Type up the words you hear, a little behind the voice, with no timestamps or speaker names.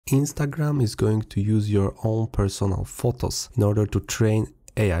Instagram is going to use your own personal photos in order to train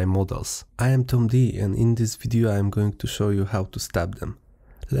AI models. I am Tom D, and in this video I am going to show you how to stop them.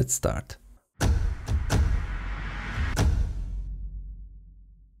 Let's start.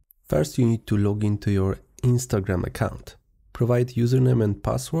 First, you need to log into your Instagram account. Provide username and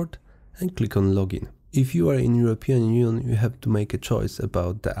password and click on login. If you are in European Union, you have to make a choice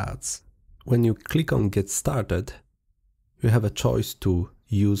about the ads. When you click on get started, you have a choice to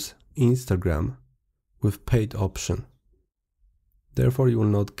use Instagram with paid option. Therefore, you will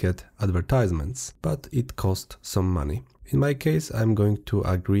not get advertisements, but it costs some money. In my case, I'm going to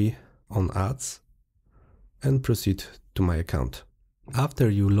agree on ads and proceed to my account. After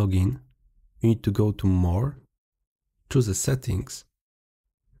you log in, you need to go to More, choose the Settings,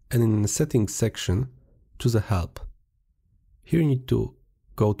 and in the Settings section, choose a Help. Here you need to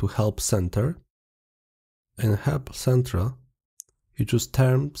go to Help Center, and Help Center, you choose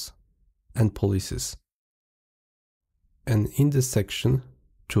Terms and Policies. And in this section,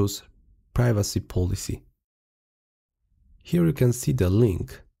 choose Privacy Policy. Here you can see the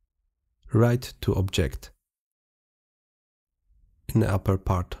link, Right to Object, in the upper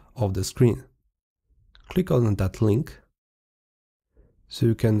part of the screen. Click on that link so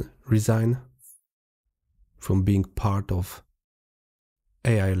you can resign from being part of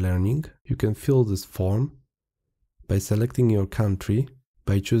AI learning. You can fill this form by selecting your country,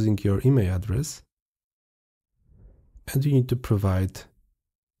 by choosing your email address, and you need to provide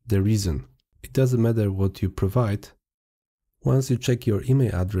the reason. It doesn't matter what you provide. Once you check your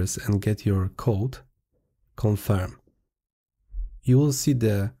email address and get your code, confirm. You will see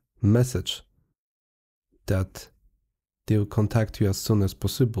the message that they will contact you as soon as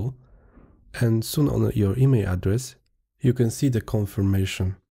possible, and soon on your email address you can see the confirmation